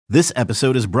This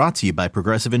episode is brought to you by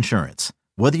Progressive Insurance.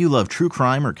 Whether you love true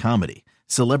crime or comedy,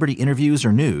 celebrity interviews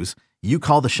or news, you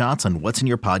call the shots on what's in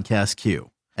your podcast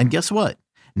queue. And guess what?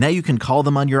 Now you can call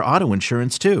them on your auto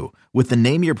insurance too with the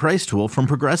Name Your Price tool from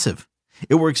Progressive.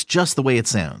 It works just the way it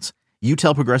sounds. You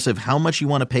tell Progressive how much you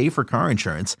want to pay for car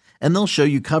insurance, and they'll show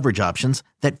you coverage options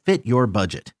that fit your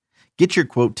budget. Get your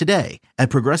quote today at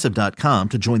Progressive.com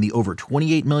to join the over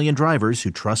 28 million drivers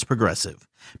who trust Progressive.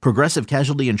 Progressive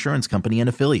Casualty Insurance Company and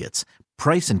Affiliates.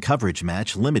 Price and coverage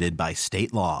match limited by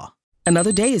state law.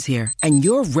 Another day is here, and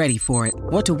you're ready for it.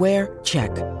 What to wear?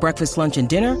 Check. Breakfast, lunch, and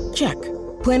dinner? Check.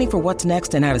 Planning for what's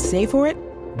next and how to save for it?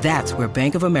 That's where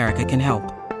Bank of America can help.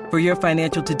 For your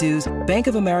financial to-dos, Bank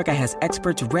of America has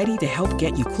experts ready to help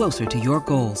get you closer to your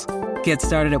goals. Get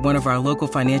started at one of our local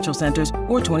financial centers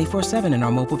or 24/7 in our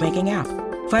mobile banking app.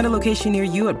 Find a location near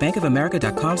you at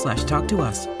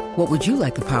bankofamerica.com/talktous. What would you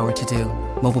like the power to do?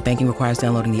 Mobile banking requires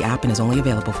downloading the app and is only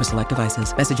available for select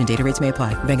devices. Message and data rates may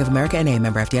apply. Bank of America N.A.,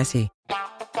 member FDIC.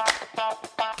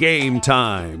 Game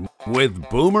time with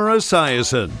Boomer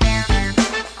Esiason.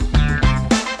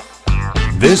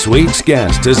 This week's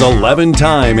guest is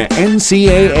 11-time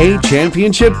NCAA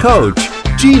championship coach,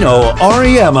 Geno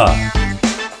Auriemma.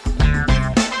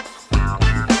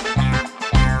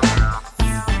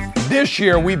 This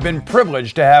year, we've been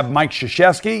privileged to have Mike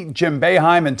Krzyzewski, Jim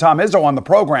Boeheim, and Tom Izzo on the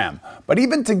program. But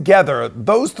even together,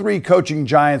 those three coaching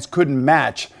giants couldn't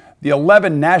match the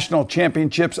 11 national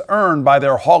championships earned by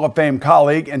their Hall of Fame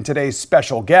colleague and today's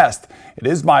special guest. It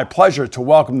is my pleasure to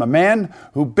welcome the man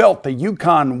who built the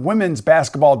UConn women's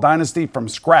basketball dynasty from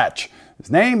scratch.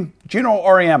 His name, Geno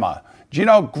Auriemma.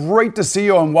 Geno, great to see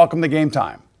you and welcome to Game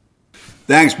Time.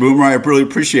 Thanks, Boomer. I really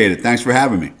appreciate it. Thanks for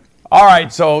having me. All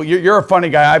right, so you're a funny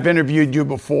guy. I've interviewed you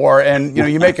before, and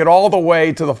you make it all the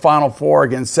way to the Final Four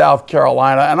against South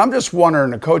Carolina. And I'm just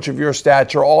wondering, a coach of your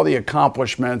stature, all the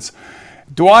accomplishments,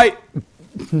 you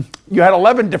had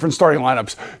 11 different starting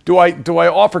lineups. Do I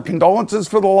offer condolences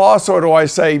for the loss, or do I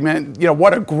say, man,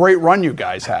 what a great run you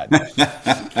guys had?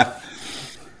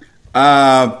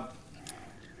 Well,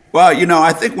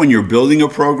 I think when you're building a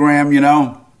program,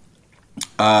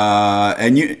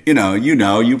 and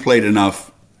you played enough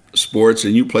sports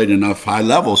and you played enough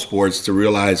high-level sports to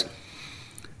realize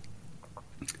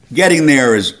getting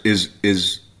there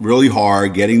is really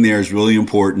hard. Getting there is really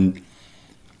important.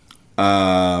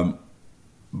 But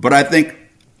I think,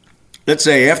 let's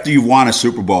say after you've won a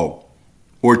Super Bowl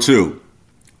or two,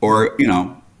 or,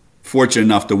 fortunate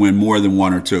enough to win more than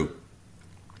one or two,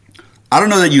 I don't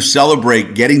know that you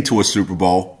celebrate getting to a Super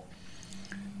Bowl.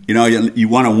 You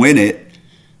want to win it.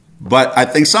 But I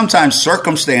think sometimes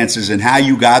circumstances and how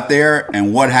you got there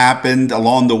and what happened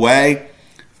along the way,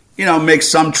 makes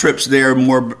some trips there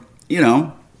more,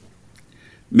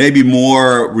 maybe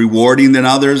more rewarding than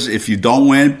others if you don't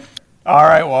win. All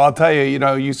right, well, I'll tell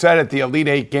you, you said at the Elite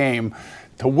Eight game,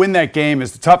 to win that game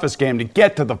is the toughest game to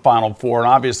get to the Final Four. And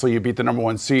obviously you beat the number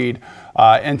one seed,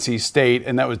 NC State,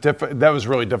 and that was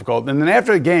really difficult. And then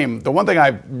after the game, the one thing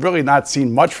I've really not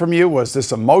seen much from you was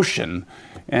this emotion.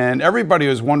 And everybody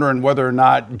was wondering whether or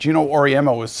not Geno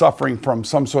Auriemma was suffering from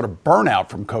some sort of burnout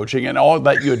from coaching and all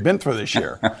that you had been through this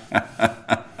year.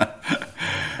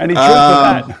 Any truth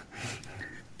to that?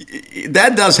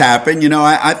 That does happen.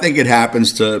 I think it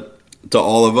happens to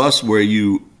all of us where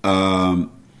you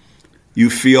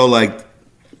feel like,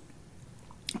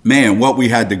 man, what we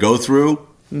had to go through.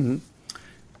 Mm-hmm.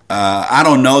 I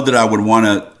don't know that I would want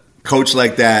to coach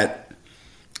like that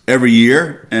every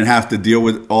year and have to deal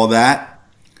with all that.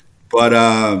 But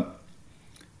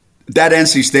that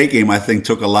NC State game, I think,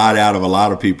 took a lot out of a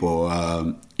lot of people.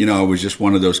 It was just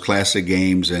one of those classic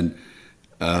games, and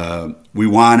we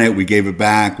won it, we gave it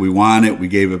back. We won it, we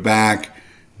gave it back.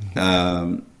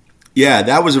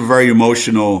 That was a very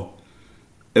emotional.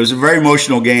 It was a very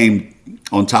emotional game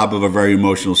on top of a very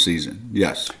emotional season.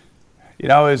 Yes.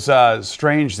 It's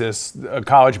strange this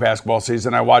college basketball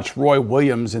season. I watched Roy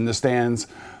Williams in the stands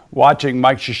watching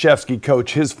Mike Krzyzewski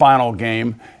coach his final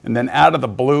game, and then out of the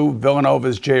blue,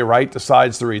 Villanova's Jay Wright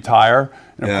decides to retire.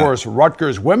 And, of course,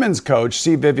 Rutgers women's coach,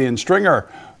 C. Vivian Stringer,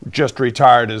 just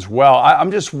retired as well.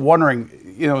 I'm just wondering,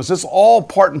 is this all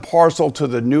part and parcel to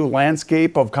the new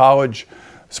landscape of college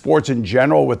sports in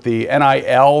general with the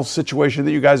NIL situation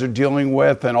that you guys are dealing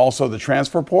with and also the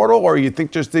transfer portal, or you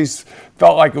think just these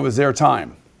felt like it was their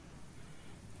time?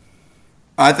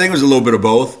 I think it was a little bit of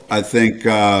both. I think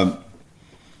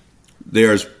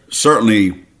there's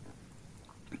certainly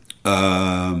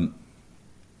a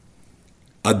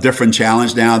different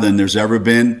challenge now than there's ever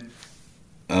been.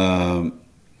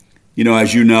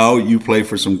 As you know, you play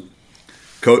for some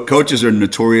coaches are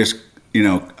notorious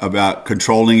about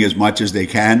controlling as much as they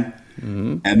can.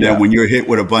 Mm-hmm. And then when you're hit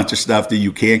with a bunch of stuff that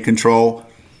you can't control,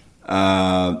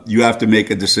 you have to make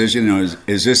a decision.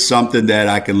 Is this something that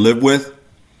I can live with?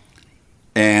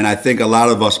 And I think a lot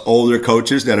of us older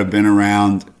coaches that have been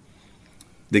around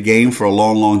the game for a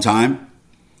long, long time,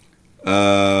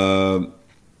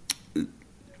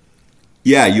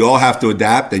 you all have to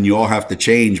adapt and you all have to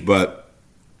change. But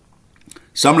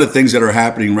some of the things that are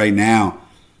happening right now,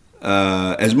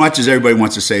 as much as everybody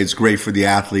wants to say it's great for the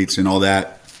athletes and all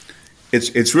that,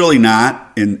 it's really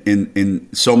not in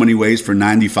so many ways for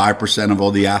 95% of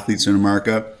all the athletes in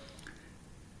America.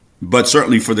 But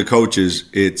certainly for the coaches,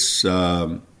 it's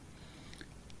enough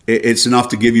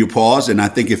to give you pause. And I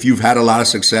think if you've had a lot of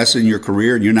success in your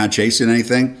career and you're not chasing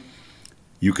anything,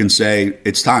 you can say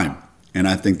it's time. And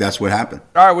I think that's what happened.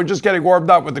 All right, we're just getting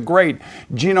warmed up with the great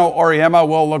Geno Auriemma.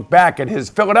 We'll look back at his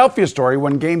Philadelphia story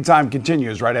when Game Time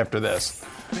continues right after this.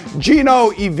 Geno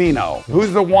Auriemma,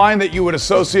 who's the wine that you would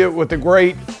associate with the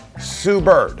great Sue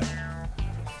Bird?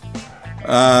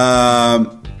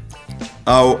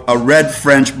 A red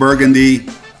French Burgundy,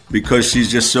 because she's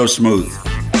just so smooth.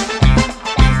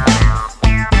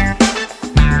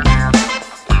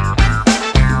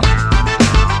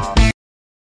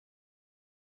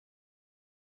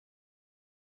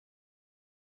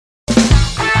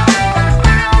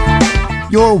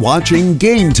 You're watching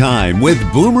Game Time with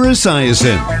Boomer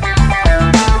Esiason.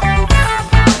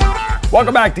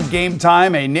 Welcome back to Game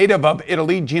Time. A native of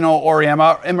Italy, Geno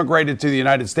Auriemma immigrated to the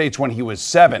United States when he was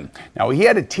 7. Now, he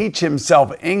had to teach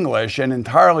himself English, an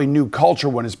entirely new culture,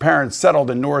 when his parents settled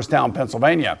in Norristown,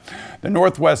 Pennsylvania, the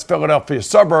northwest Philadelphia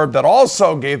suburb that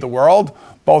also gave the world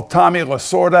both Tommy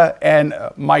Lasorda and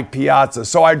Mike Piazza.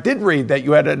 So I did read that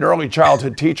you had an early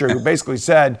childhood teacher who basically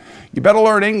said, you better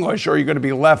learn English or you're going to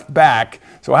be left back.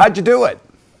 So how'd you do it?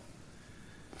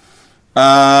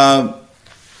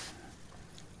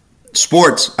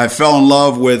 Sports. I fell in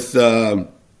love with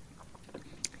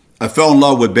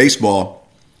baseball,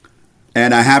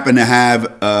 and I happened to have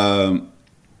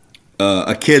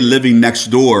a kid living next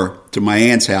door to my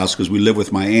aunt's house, because we live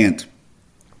with my aunt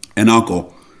and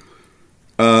uncle.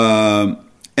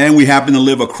 And we happened to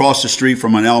live across the street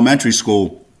from an elementary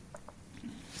school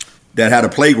that had a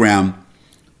playground.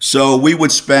 So we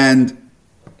would spend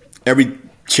every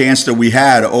chance that we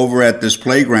had over at this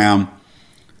playground,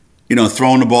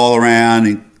 throwing the ball around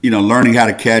and, learning how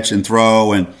to catch and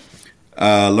throw and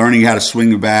learning how to swing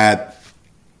the bat.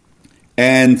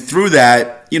 And through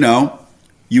that,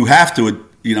 you have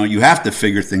to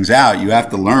figure things out. You have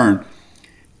to learn.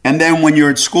 And then when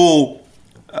you're at school,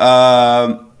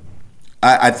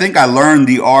 I think I learned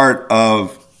the art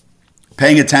of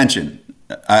paying attention.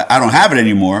 I don't have it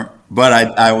anymore, but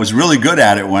I was really good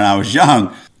at it when I was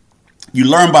young. You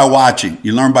learn by watching.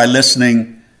 You learn by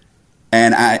listening.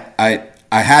 And I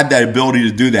had that ability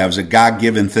to do that. It was a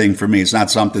God-given thing for me. It's not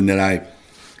something that I,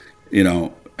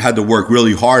 had to work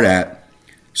really hard at.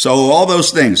 So all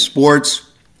those things, sports,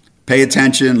 pay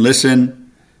attention,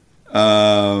 listen.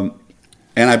 And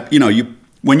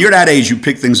when you're that age, you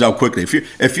pick things up quickly.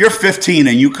 If you're 15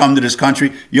 and you come to this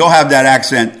country, you'll have that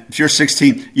accent. If you're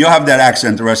 16, you'll have that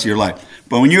accent the rest of your life.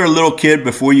 But when you're a little kid,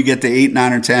 before you get to 8,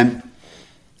 9, or 10,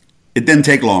 it didn't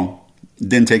take long.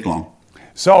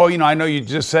 So, I know you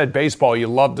just said baseball. You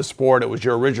loved the sport. It was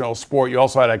your original sport. You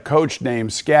also had a coach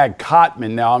named Skag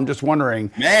Cotman. Now, I'm just wondering.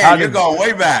 Man, you're going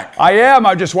way back. I am.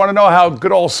 I just want to know how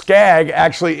good old Skag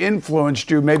actually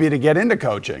influenced you maybe to get into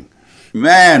coaching.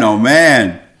 Man, oh,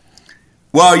 man.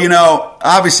 Well,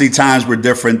 obviously times were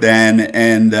different then.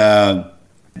 And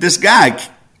this guy,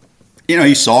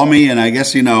 he saw me, and I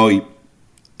guess, he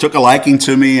took a liking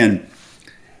to me. And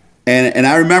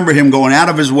I remember him going out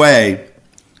of his way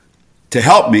to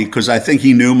help me, because I think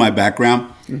he knew my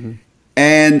background. Mm-hmm.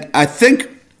 And I think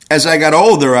as I got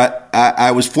older,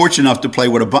 I was fortunate enough to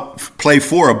play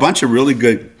for a bunch of really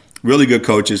good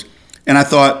coaches. And I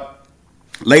thought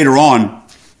later on,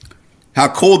 how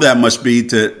cool that must be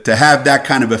to have that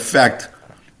kind of effect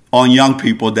on young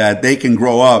people, that they can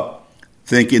grow up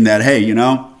thinking that, hey,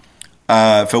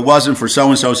 if it wasn't for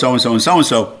so-and-so, so-and-so, and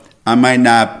so-and-so, I might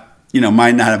not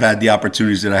have had the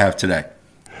opportunities that I have today.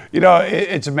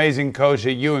 It's amazing, Coach,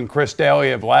 that you and Chris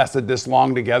Daly have lasted this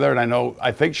long together. And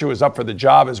I think she was up for the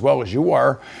job as well as you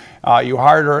were. You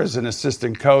hired her as an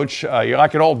assistant coach. You're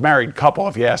like an old married couple,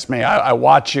 if you ask me. I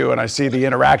watch you and I see the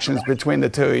interactions between the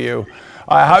two of you.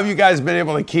 How have you guys been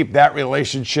able to keep that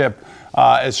relationship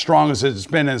as strong as it's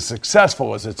been, as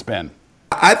successful as it's been?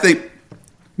 I think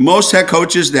most head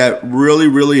coaches that really,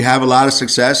 really have a lot of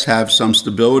success have some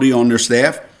stability on their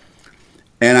staff.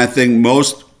 And I think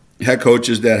most head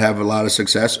coaches that have a lot of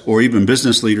success, or even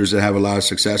business leaders that have a lot of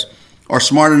success, are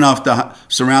smart enough to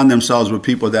surround themselves with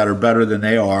people that are better than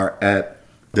they are at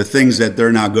the things that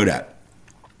they're not good at.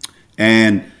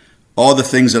 And all the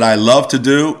things that I love to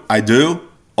do, I do.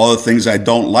 All the things I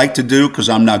don't like to do because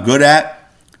I'm not good at,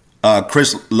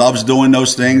 Chris loves doing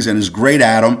those things and is great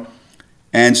at them.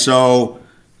 And so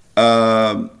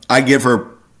I give her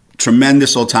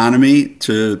tremendous autonomy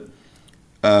to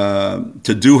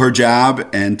do her job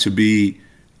and to be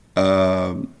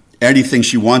anything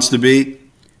she wants to be.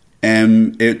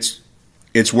 And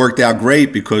it's worked out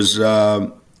great because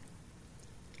I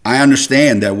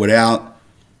understand that without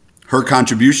her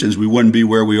contributions, we wouldn't be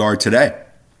where we are today.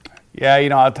 Yeah,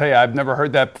 I'll tell you, I've never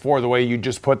heard that before, the way you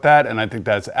just put that, and I think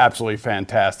that's absolutely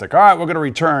fantastic. All right, we're going to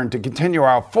return to continue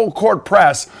our full court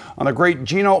press on the great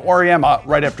Geno Auriemma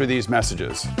right after these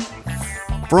messages.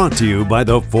 Brought to you by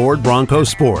the Ford Bronco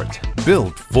Sport.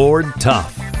 Built Ford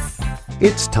Tough.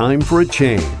 It's time for a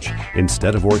change.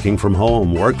 Instead of working from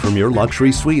home, work from your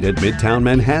luxury suite at Midtown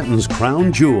Manhattan's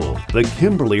crown jewel, the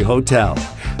Kimberly Hotel.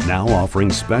 Now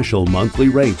offering special monthly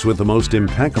rates with the most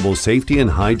impeccable safety and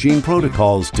hygiene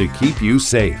protocols to keep you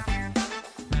safe.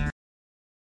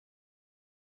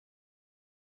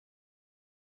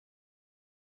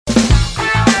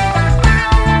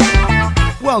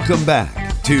 Welcome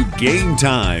back to Game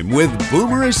Time with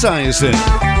Boomer Esiason.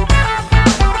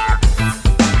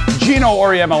 Geno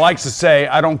Auriemma likes to say,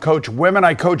 I don't coach women,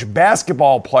 I coach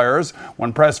basketball players.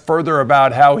 When pressed further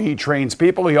about how he trains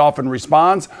people, he often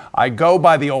responds, I go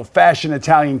by the old-fashioned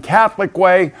Italian Catholic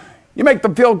way. You make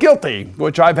them feel guilty,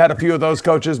 which I've had a few of those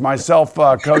coaches myself,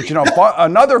 coach.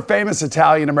 Another famous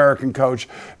Italian-American coach,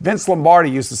 Vince Lombardi,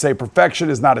 used to say perfection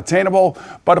is not attainable,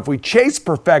 but if we chase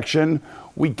perfection,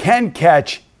 we can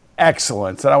catch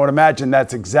excellence. And I would imagine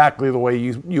that's exactly the way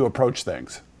you approach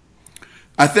things.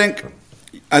 I think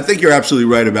you're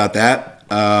absolutely right about that.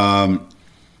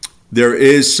 There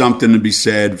is something to be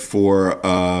said for,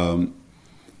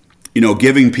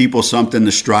 giving people something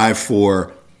to strive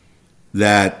for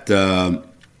that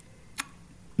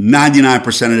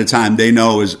 99% of the time they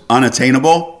know is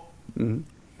unattainable,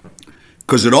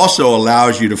 because it also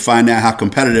allows you to find out how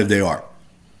competitive they are.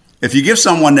 If you give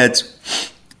someone that's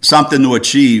something to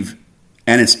achieve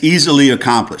and it's easily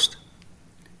accomplished,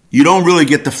 you don't really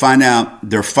get to find out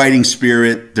their fighting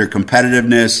spirit, their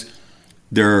competitiveness,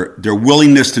 their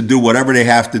willingness to do whatever they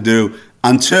have to do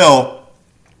until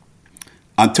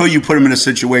you put them in a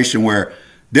situation where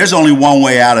there's only one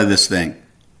way out of this thing.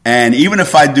 And even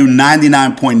if I do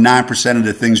 99.9% of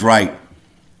the things right,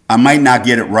 I might not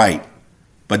get it right.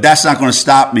 But that's not going to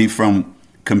stop me from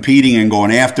competing and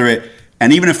going after it.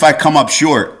 And even if I come up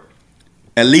short,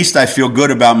 at least I feel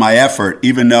good about my effort,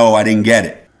 even though I didn't get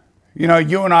it.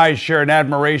 You and I share an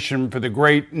admiration for the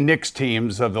great Knicks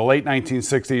teams of the late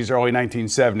 1960s, early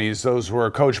 1970s. Those who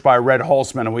were coached by Red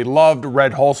Holzman. And we loved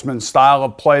Red Holzman's style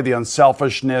of play, the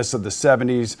unselfishness of the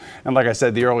 70s, and like I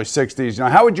said, the early 60s.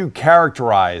 How would you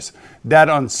characterize that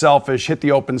unselfish, hit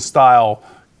the open style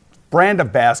brand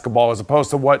of basketball as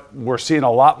opposed to what we're seeing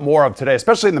a lot more of today,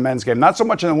 especially in the men's game, not so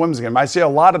much in the women's game? I see a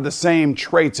lot of the same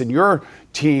traits in your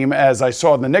team as I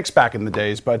saw in the Knicks back in the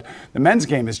days, but the men's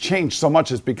game has changed so much.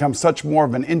 It's become such more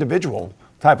of an individual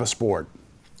type of sport.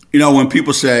 When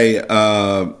people say,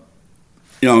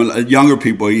 younger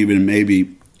people even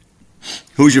maybe,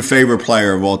 who's your favorite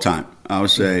player of all time? I would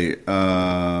say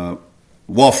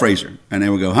Walt Frazier. And they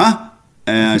would go, huh?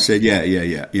 And I said,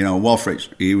 yeah. Walt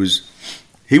Frazier. He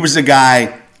was the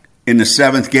guy in the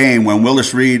seventh game when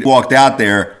Willis Reed walked out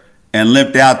there and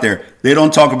limped out there. They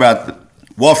don't talk about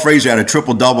Walt Frazier had a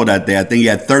triple-double that day. I think he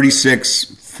had 36,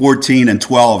 14, and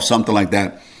 12, something like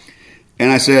that.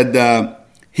 And I said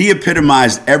he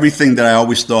epitomized everything that I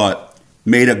always thought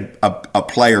made a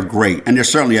player great. And there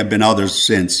certainly have been others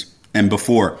since and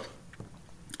before.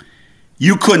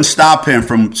 You couldn't stop him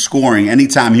from scoring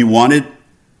anytime he wanted,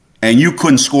 and you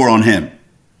couldn't score on him.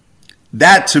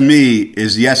 That, to me,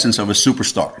 is the essence of a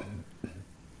superstar.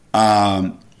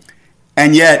 And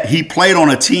yet, he played on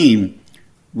a team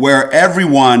where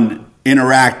everyone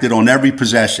interacted on every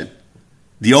possession.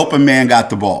 The open man got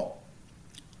the ball.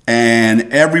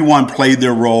 And everyone played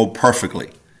their role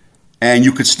perfectly. And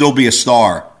you could still be a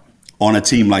star on a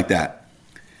team like that.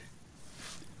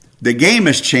 The game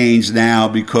has changed now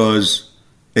because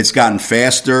it's gotten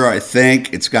faster, I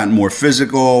think. It's gotten more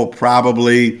physical,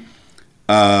 probably.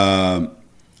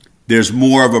 There's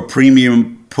more of a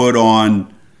premium put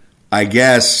on, I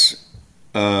guess,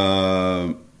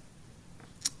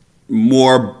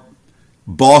 more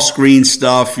ball screen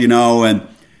stuff, and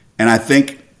I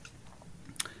think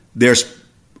there's,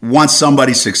 once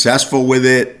somebody's successful with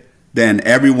it, then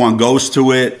everyone goes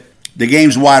to it. The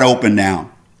game's wide open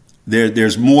now.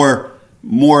 There's more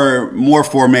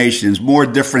formations, more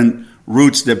different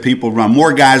routes that people run,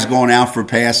 more guys going out for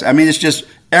pass. I mean, it's just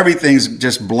everything's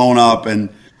just blown up, and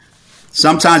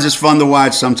sometimes it's fun to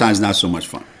watch, sometimes not so much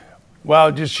fun.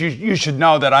 Well, just you should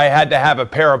know that I had to have a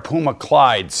pair of Puma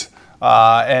Clydes.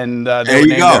 And they were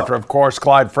named after, of course,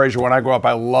 Clyde Frazier. When I grew up,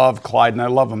 I loved Clyde, and I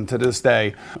love him to this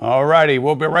day. All righty,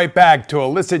 we'll be right back to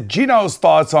elicit Geno's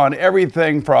thoughts on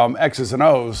everything from X's and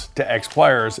O's to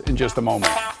ex-players in just a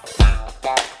moment.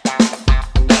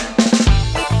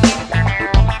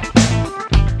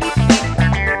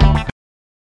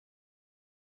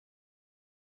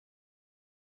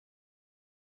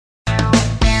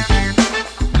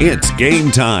 It's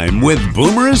game time with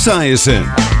Boomer Esiason.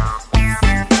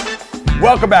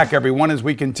 Welcome back, everyone, as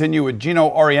we continue with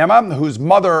Geno Auriemma, whose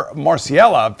mother,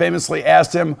 Marciela, famously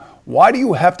asked him, "Why do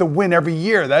you have to win every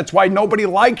year? That's why nobody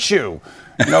likes you."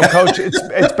 You know, Coach, it's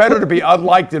better to be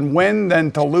unliked and win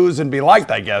than to lose and be liked,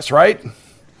 I guess, right?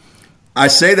 I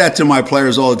say that to my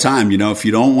players all the time. You know, if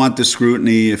you don't want the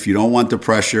scrutiny, if you don't want the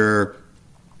pressure,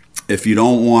 if you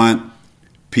don't want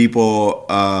people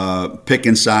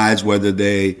picking sides, whether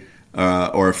they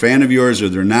are a fan of yours or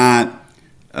they're not,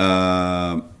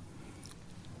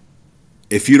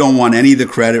 if you don't want any of the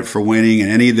credit for winning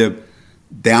and any of the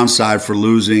downside for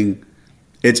losing,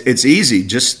 it's easy.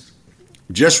 Just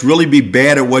really be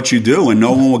bad at what you do, and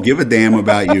no one will give a damn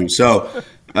about you. So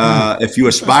if you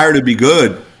aspire to be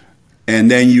good,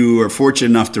 and then you are fortunate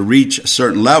enough to reach a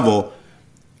certain level,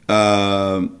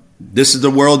 this is the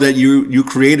world that you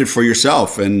created for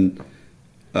yourself, and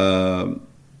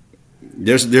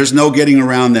there's no getting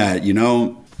around that. You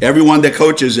know, everyone that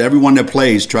coaches, everyone that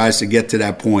plays tries to get to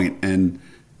that point, and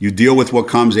you deal with what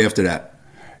comes after that.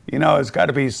 You know, it's got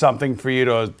to be something for you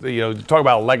to, talk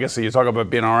about legacy. You talk about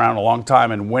being around a long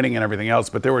time and winning and everything else,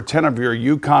 but there were 10 of your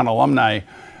UConn alumni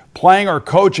playing or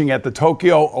coaching at the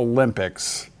Tokyo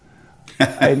Olympics.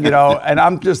 And, and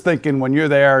I'm just thinking, when you're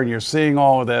there and you're seeing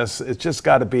all of this, it's just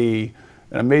got to be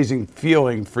an amazing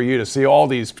feeling for you to see all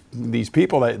these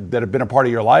people that have been a part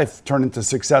of your life turn into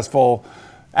successful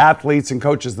athletes and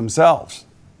coaches themselves.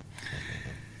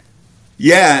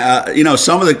 Yeah,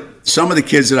 some of the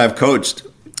kids that I've coached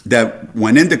that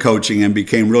went into coaching and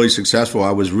became really successful,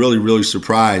 I was really, really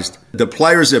surprised. The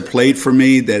players that played for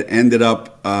me that ended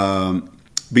up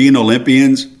being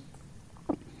Olympians,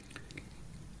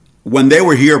 when they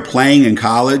were here playing in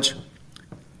college,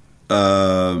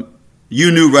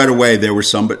 you knew right away they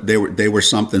were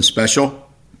something special.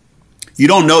 You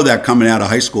don't know that coming out of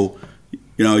high school.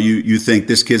 You think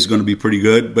this kid's going to be pretty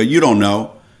good, but you don't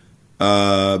know.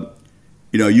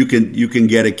 You can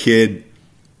get a kid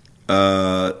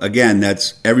again.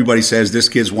 That's everybody says this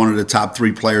kid's one of the top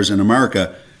 3 players in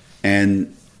America,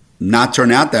 and not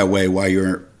turn out that way while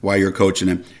you're coaching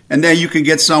him. And then you can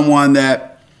get someone that.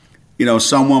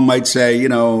 Someone might say,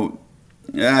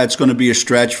 it's going to be a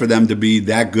stretch for them to be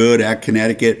that good at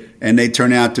Connecticut, and they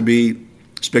turn out to be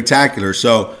spectacular.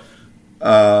 So,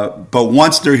 but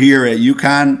once they're here at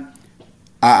UConn,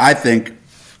 I think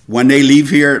when they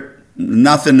leave here,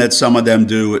 nothing that some of them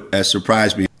do has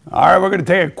surprised me. All right, we're going to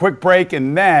take a quick break,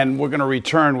 and then we're going to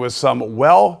return with some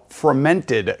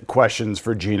well-fermented questions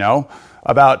for Geno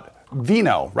about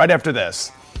vino right after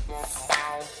this.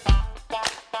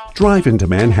 Drive into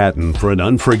Manhattan for an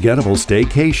unforgettable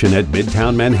staycation at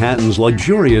Midtown Manhattan's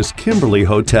luxurious Kimberly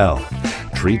Hotel.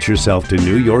 Treat yourself to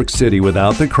New York City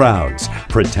without the crowds,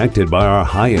 protected by our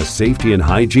highest safety and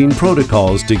hygiene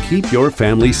protocols to keep your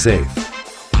family safe.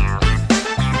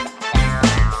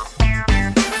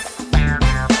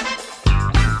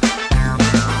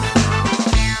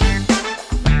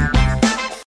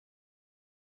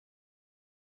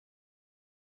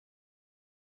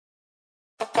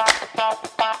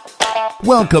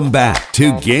 Welcome back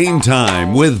to Game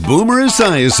Time with Boomer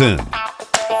Esiason.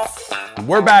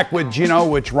 We're back with Geno,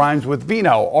 which rhymes with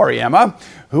Vino Auriemma,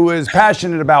 who is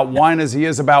passionate about wine as he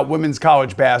is about women's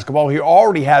college basketball. He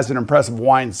already has an impressive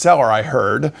wine cellar, I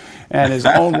heard, and his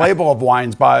own label of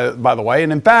wines, by the way.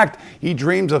 And in fact, he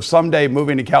dreams of someday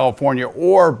moving to California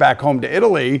or back home to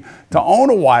Italy to own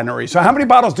a winery. So how many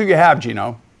bottles do you have,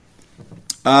 Geno?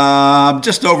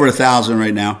 Just over 1,000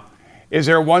 right now. Is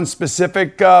there one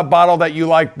specific bottle that you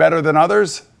like better than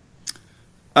others?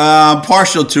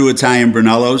 Partial to Italian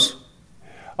Brunellos.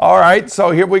 All right,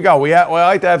 so here we go. We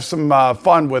like to have some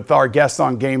fun with our guests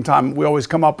on Game Time. We always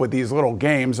come up with these little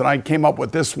games, and I came up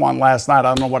with this one last night.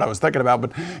 I don't know what I was thinking about,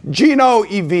 but Geno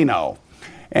e Vino.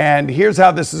 And here's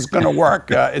how this is going to work.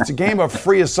 It's a game of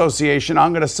free association.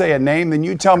 I'm going to say a name, then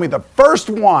you tell me the first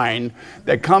wine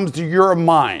that comes to your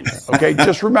mind. Okay,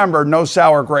 just remember, no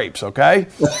sour grapes, okay?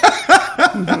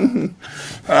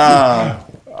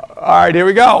 All right, here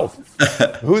we go.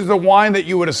 Who's the wine that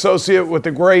you would associate with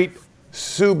the great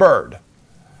Sue Bird?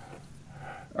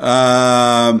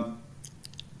 A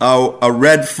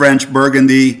red French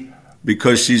Burgundy,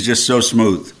 because she's just so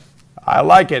smooth. I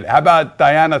like it. How about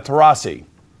Diana Taurasi?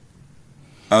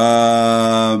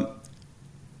 A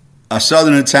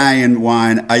Southern Italian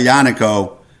wine,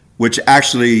 Ionico, which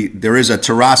actually there is a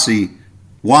Taurasi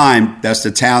wine. That's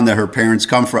the town that her parents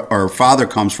come from, or her father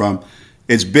comes from.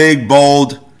 It's big,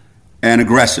 bold, and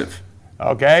aggressive.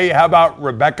 Okay. How about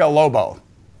Rebecca Lobo?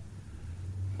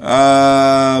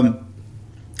 I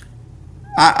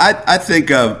think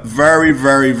a very,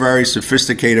 very, very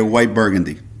sophisticated white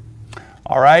Burgundy.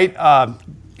 All right.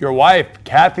 Your wife,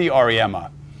 Kathy Auriemma.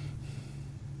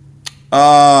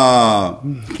 I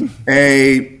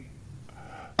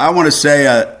want to say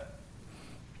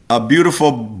a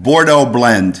beautiful Bordeaux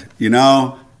blend. You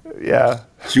know. Yeah.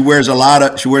 She wears a lot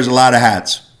of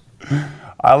hats.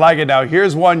 I like it. Now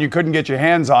here's one you couldn't get your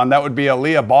hands on. That would be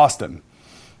Aaliyah Boston.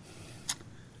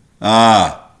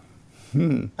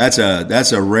 That's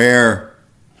a rare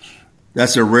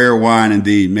wine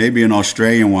indeed. Maybe an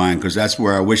Australian wine, because that's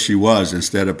where I wish she was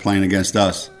instead of playing against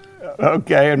us.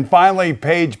 Okay, and finally,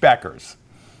 Paige Beckers.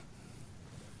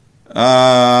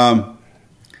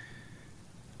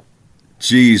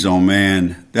 Geez, oh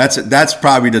man, that's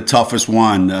probably the toughest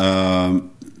one.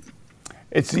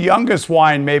 It's the youngest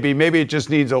wine, maybe. Maybe it just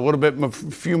needs a little bit, a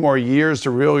few more years to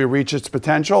really reach its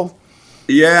potential.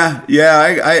 Yeah,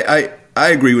 I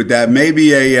agree with that.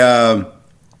 Maybe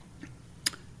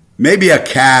a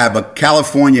cab, a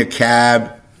California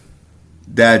cab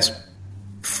that's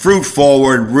fruit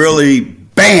forward, really,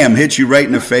 bam, hits you right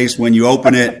in the face when you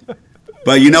open it.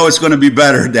 But you know it's going to be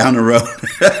better down the road.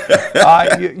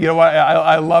 You know what?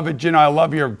 I love it, Geno. I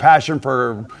love your passion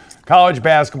for college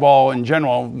basketball in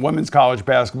general, women's college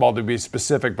basketball to be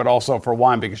specific, but also for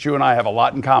wine, because you and I have a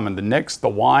lot in common. The Knicks, the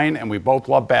wine, and we both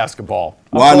love basketball.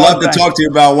 Well, I'd love to talk to you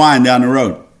about wine down the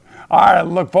road. All right, I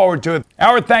look forward to it.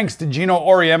 Our thanks to Geno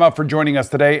Auriemma for joining us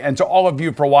today, and to all of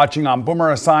you for watching on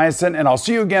Boomer Esiason, and I'll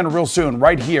see you again real soon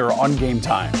right here on Game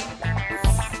Time.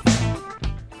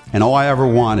 And all I ever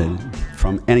wanted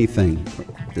from anything,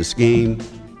 this game,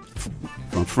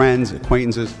 from friends,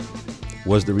 acquaintances,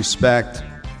 was the respect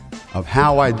of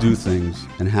how I do things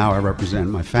and how I represent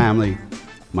my family,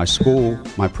 my school,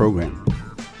 my program.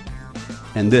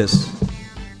 And this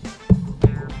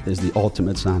is the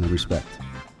ultimate sign of respect.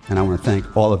 And I want to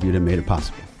thank all of you that made it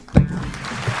possible.